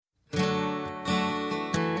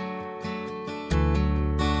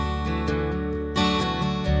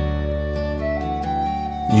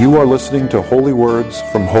You are listening to Holy Words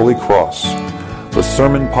from Holy Cross, the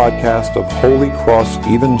sermon podcast of Holy Cross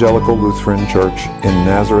Evangelical Lutheran Church in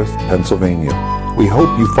Nazareth, Pennsylvania. We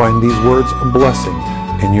hope you find these words a blessing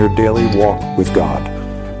in your daily walk with God.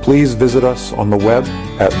 Please visit us on the web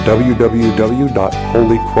at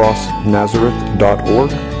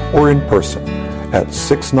www.holycrossnazareth.org or in person at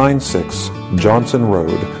 696 Johnson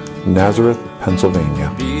Road, Nazareth,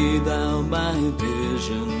 Pennsylvania. Be thou my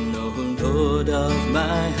vision, O Lord of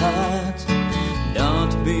my heart.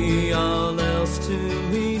 Not be all else to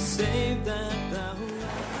me, save that thou art.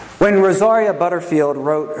 When Rosaria Butterfield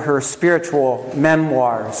wrote her spiritual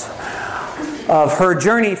memoirs of her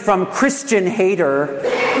journey from Christian hater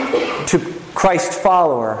to Christ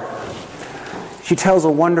follower, she tells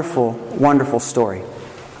a wonderful, wonderful story.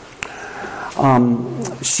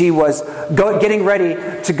 She was getting ready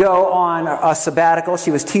to go on a sabbatical.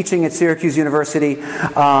 She was teaching at Syracuse University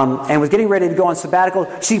and was getting ready to go on sabbatical.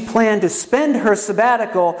 She planned to spend her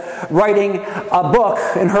sabbatical writing a book,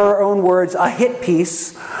 in her own words, a hit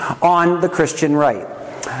piece on the Christian right.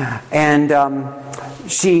 And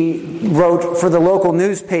she wrote for the local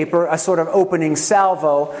newspaper a sort of opening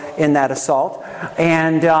salvo in that assault.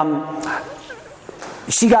 And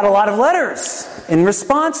she got a lot of letters in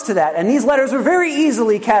response to that. And these letters were very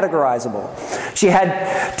easily categorizable. She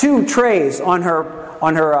had 2 trays on her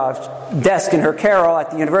desk in her carrel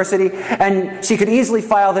at the university, and she could easily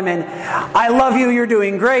file them in, "I love you, you're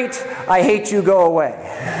doing great. I hate you, go away."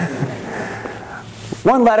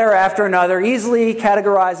 One letter after another, easily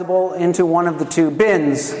categorizable into one of the 2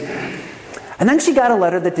 bins. And then she got a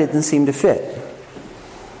letter that didn't seem to fit.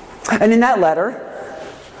 And in that letter,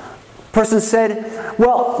 the person said,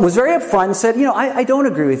 was very upfront and said, I don't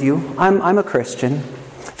agree with you. I'm a Christian.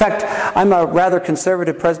 In fact, I'm a rather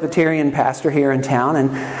conservative Presbyterian pastor here in town,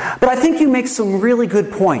 but I think you make some really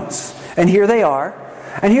good points. And here they are.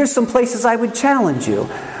 And here's some places I would challenge you.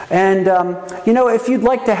 And, if you'd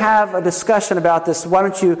like to have a discussion about this, why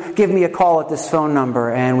don't you give me a call at this phone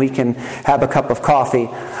number and we can have a cup of coffee.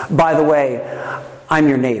 By the way, I'm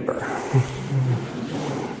your neighbor.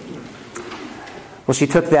 Well, she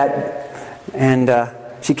took that and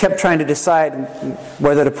she kept trying to decide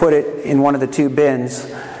whether to put it in one of the 2 bins.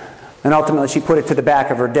 And ultimately she put it to the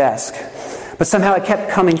back of her desk. But somehow it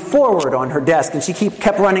kept coming forward on her desk, and she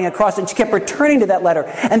kept running across it, and she kept returning to that letter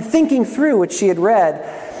and thinking through what she had read.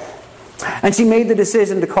 And she made the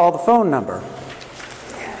decision to call the phone number.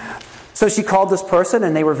 So she called this person,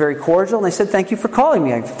 and they were very cordial, and they said, "Thank you for calling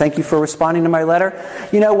me. Thank you for responding to my letter.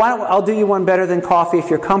 I'll do you one better than coffee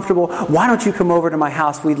if you're comfortable. Why don't you come over to my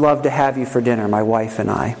house? We'd love to have you for dinner, my wife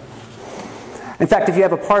and I." In fact, if you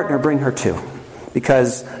have a partner, bring her too,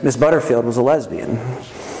 because Miss Butterfield was a lesbian.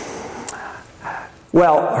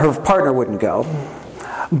 Well, her partner wouldn't go,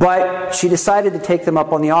 but she decided to take them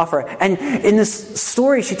up on the offer. And in this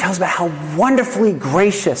story, she tells about how wonderfully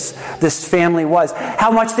gracious this family was,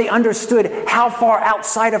 how much they understood how far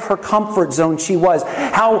outside of her comfort zone she was,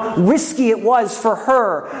 how risky it was for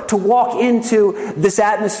her to walk into this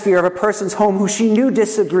atmosphere of a person's home who she knew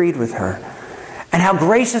disagreed with her, and how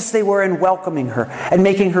gracious they were in welcoming her and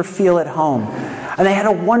making her feel at home. And they had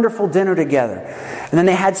a wonderful dinner together. And then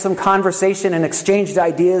they had some conversation and exchanged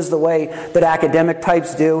ideas the way that academic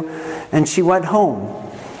types do. And she went home.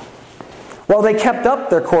 Well, they kept up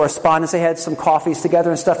their correspondence. They had some coffees together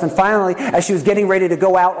and stuff. And finally, as she was getting ready to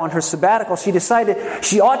go out on her sabbatical, she decided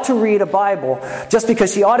she ought to read a Bible just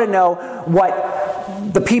because she ought to know what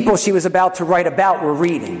the people she was about to write about were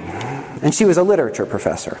reading. And she was a literature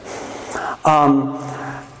professor.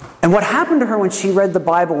 And what happened to her when she read the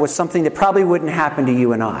Bible was something that probably wouldn't happen to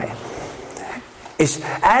you and I.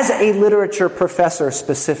 As a literature professor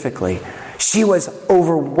specifically, she was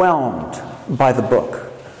overwhelmed by the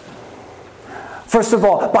book. First of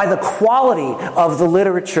all, by the quality of the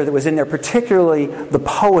literature that was in there, particularly the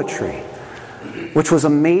poetry, which was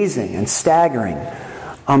amazing and staggering.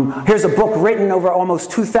 Here's a book written over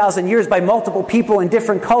almost 2,000 years by multiple people in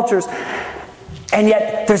different cultures, and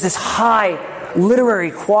yet there's this high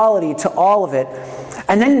literary quality to all of it.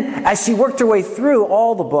 And then as she worked her way through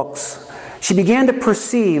all the books, she began to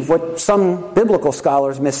perceive what some biblical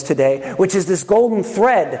scholars miss today, which is this golden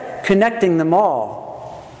thread connecting them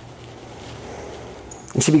all.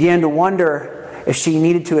 And she began to wonder if she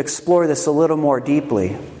needed to explore this a little more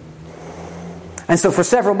deeply. And so for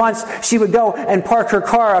several months, she would go and park her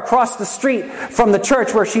car across the street from the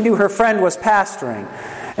church where she knew her friend was pastoring,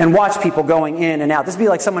 and watch people going in and out. This would be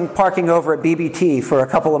like someone parking over at BBT for a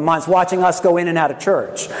couple of months, watching us go in and out of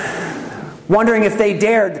church, wondering if they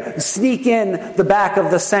dared sneak in the back of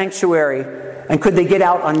the sanctuary and could they get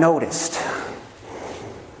out unnoticed.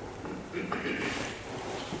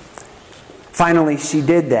 Finally, she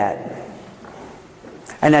did that.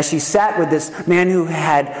 And as she sat with this man who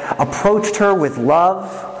had approached her with love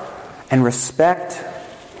and respect,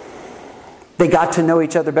 they got to know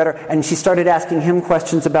each other better. And she started asking him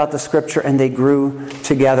questions about the Scripture, and they grew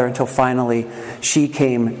together until finally she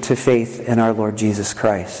came to faith in our Lord Jesus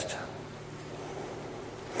Christ.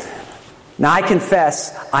 Now, I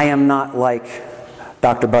confess I am not like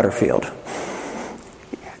Dr. Butterfield.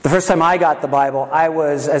 The first time I got the Bible, I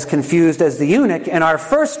was as confused as the eunuch in our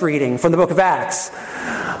first reading from the book of Acts.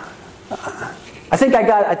 I think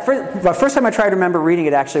the first time I tried to remember reading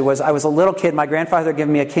it actually was I was a little kid. My grandfather had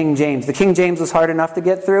given me a King James. The King James was hard enough to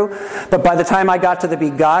get through, but by the time I got to the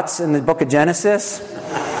begots in the book of Genesis,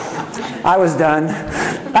 I was done.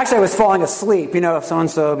 Actually, I was falling asleep.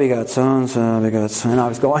 So-and-so begot so-and-so begot, and I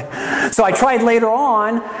was going. So I tried later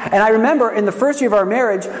on, and I remember in the first year of our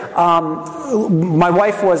marriage, my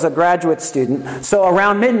wife was a graduate student. So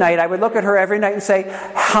around midnight, I would look at her every night and say,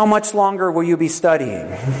 "How much longer will you be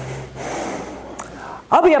studying?"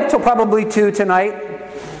 "I'll be up till probably 2 tonight.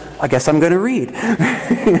 I guess I'm going to read."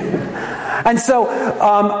 And so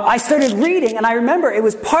I started reading, and I remember it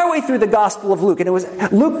was partway through the Gospel of Luke. And it was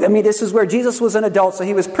Luke, this is where Jesus was an adult, so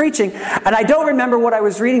he was preaching. And I don't remember what I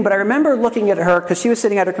was reading, but I remember looking at her, because she was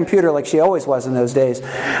sitting at her computer like she always was in those days,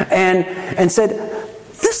 and said,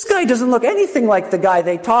 "This guy doesn't look anything like the guy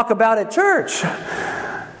they talk about at church.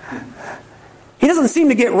 He doesn't seem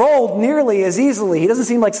to get rolled nearly as easily. He doesn't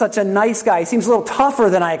seem like such a nice guy. He seems a little tougher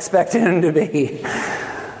than I expected him to be."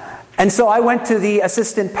 And so I went to the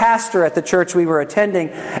assistant pastor at the church we were attending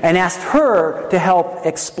and asked her to help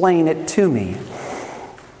explain it to me.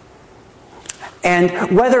 And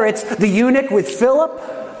whether it's the eunuch with Philip,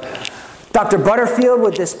 Dr. Butterfield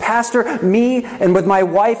with this pastor, me and with my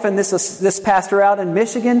wife and this pastor out in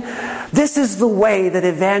Michigan, this is the way that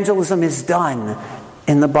evangelism is done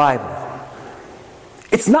in the Bible.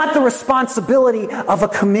 It's not the responsibility of a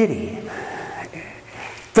committee.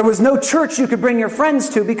 There was no church you could bring your friends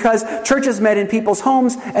to because churches met in people's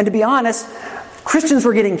homes, and to be honest, Christians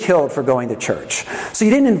were getting killed for going to church. So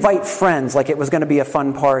you didn't invite friends like it was going to be a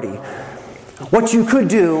fun party. What you could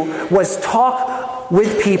do was talk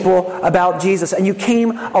with people about Jesus, and you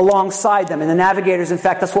came alongside them. And the Navigators, in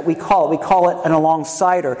fact, that's what we call it. We call it an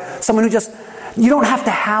alongside-er. Someone who you don't have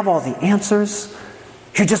to have all the answers.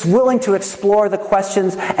 You're just willing to explore the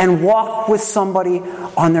questions and walk with somebody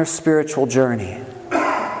on their spiritual journey.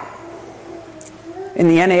 In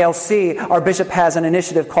the NALC, our bishop has an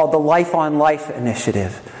initiative called the Life on Life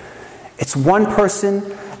Initiative. It's one person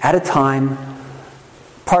at a time,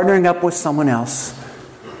 partnering up with someone else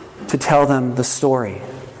to tell them the story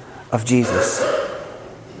of Jesus.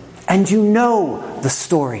 And you know the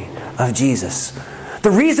story of Jesus.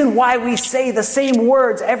 The reason why we say the same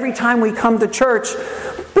words every time we come to church,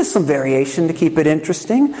 with some variation to keep it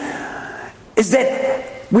interesting, is that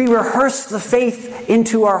we rehearse the faith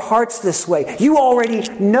into our hearts this way. You already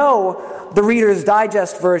know the Reader's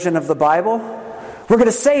Digest version of the Bible. We're going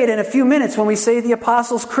to say it in a few minutes when we say the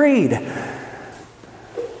Apostles' Creed.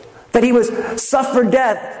 That he suffered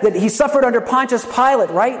death, that he suffered under Pontius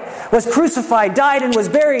Pilate, right? Was crucified, died, and was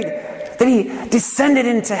buried. That he descended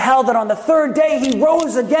into hell, that on the third day he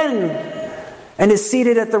rose again and is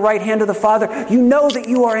seated at the right hand of the Father. You know that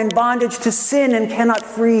you are in bondage to sin and cannot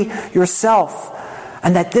free yourself.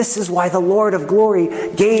 And that this is why the Lord of glory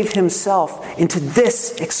gave himself into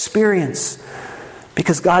this experience.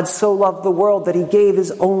 Because God so loved the world that he gave his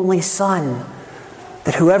only Son,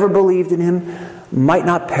 that whoever believed in him might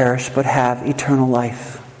not perish but have eternal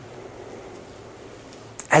life.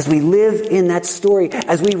 As we live in that story,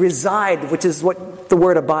 as we reside, which is what the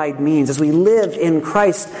word abide means, as we live in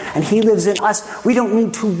Christ and he lives in us, we don't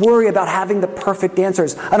need to worry about having the perfect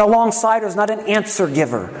answers. An alongside-er is not an answer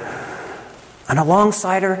giver. An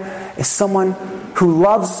alongside-er is someone who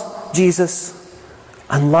loves Jesus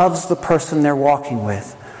and loves the person they're walking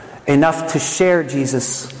with enough to share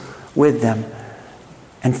Jesus with them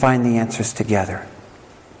and find the answers together.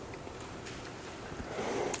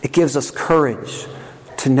 It gives us courage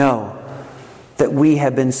to know that we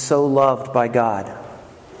have been so loved by God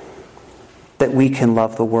that we can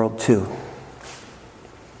love the world too.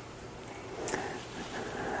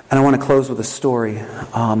 And I want to close with a story.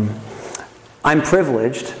 I'm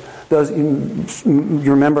privileged.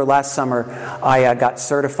 You remember last summer I got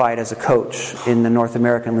certified as a coach in the North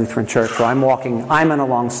American Lutheran Church. So I'm an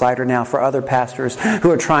alongside-er now for other pastors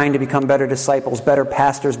who are trying to become better disciples, better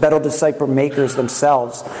pastors, better disciple makers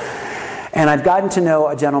themselves. And I've gotten to know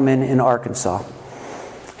a gentleman in Arkansas.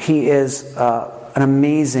 He is an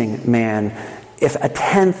amazing man. If a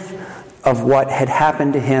tenth of what had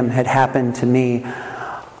happened to him had happened to me,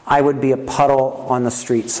 I would be a puddle on the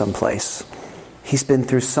street someplace. He's been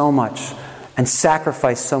through so much and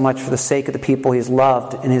sacrificed so much for the sake of the people he's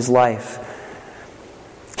loved in his life.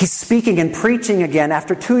 He's speaking and preaching again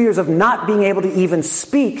after 2 years of not being able to even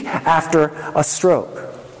speak after a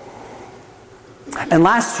stroke. And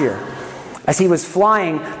last year, as he was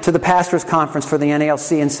flying to the pastors' conference for the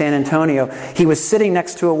NALC in San Antonio, he was sitting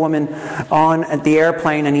next to a woman at the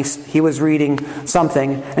airplane, and he was reading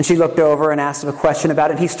something, and she looked over and asked him a question about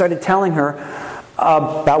it. He started telling her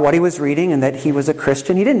about what he was reading and that he was a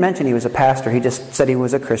Christian. He didn't mention he was a pastor. He just said he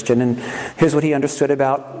was a Christian, and here's what he understood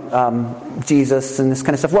about Jesus and this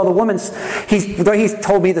kind of stuff. Well, the woman, he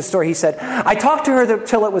told me the story. He said, I talked to her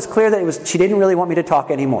till it was clear that she didn't really want me to talk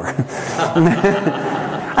anymore.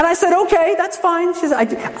 And I said, okay, that's fine. She said,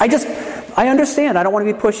 I understand. I don't want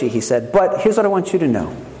to be pushy, he said. But here's what I want you to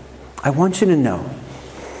know. I want you to know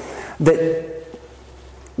that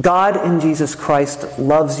God in Jesus Christ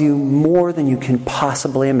loves you more than you can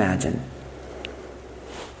possibly imagine.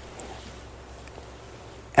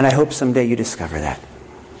 And I hope someday you discover that.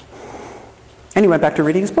 And he went back to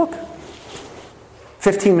reading his book.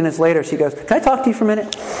 15 minutes later, she goes, can I talk to you for a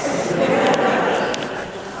minute?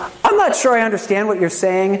 I'm not sure I understand what you're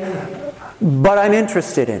saying, but I'm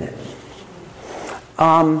interested in it.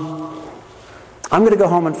 I'm going to go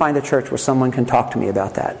home and find a church where someone can talk to me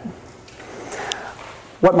about that.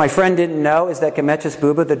 What my friend didn't know is that Gemetjes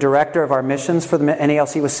Buba, the director of our missions for the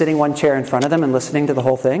NALC, was sitting one chair in front of them and listening to the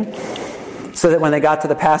whole thing. So that when they got to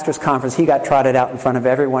the pastors' conference, he got trotted out in front of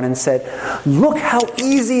everyone and said, look how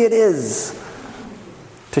easy it is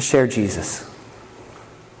to share Jesus.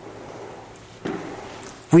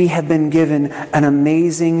 We have been given an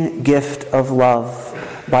amazing gift of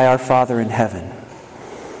love by our Father in heaven.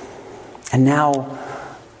 And now,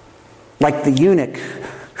 like the eunuch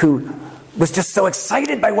who was just so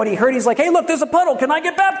excited by what he heard, he's like, hey, look, there's a puddle. Can I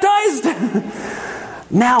get baptized?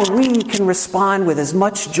 Now we can respond with as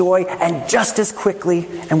much joy and just as quickly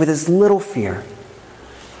and with as little fear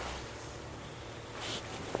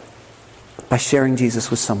by sharing Jesus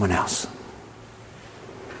with someone else.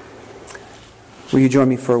 Will you join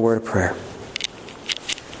me for a word of prayer?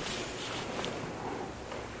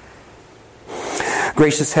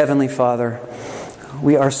 Gracious Heavenly Father,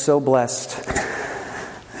 we are so blessed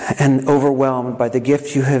and overwhelmed by the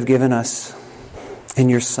gift you have given us in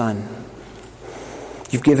your Son.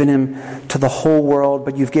 You've given him to the whole world,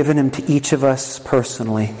 but you've given him to each of us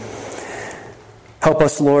personally. Help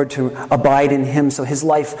us, Lord, to abide in him so his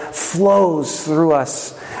life flows through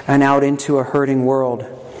us and out into a hurting world.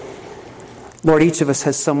 Lord, each of us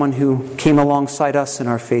has someone who came alongside us in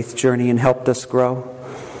our faith journey and helped us grow.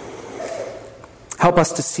 Help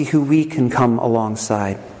us to see who we can come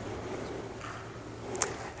alongside.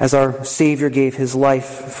 As our Savior gave his life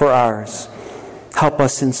for ours, help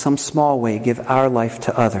us in some small way give our life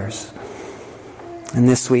to others. And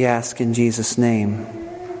this we ask in Jesus' name.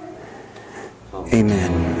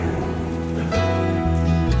 Amen.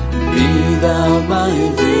 Be thou my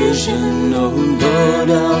vision, O Lord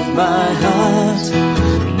of my heart.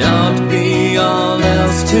 Not be all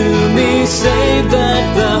else to me, save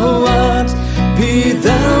that thou art. Be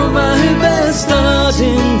thou my best thought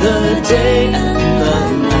in the day and the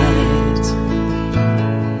night.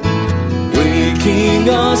 Waking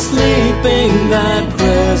or sleeping, thy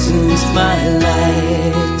presence my light.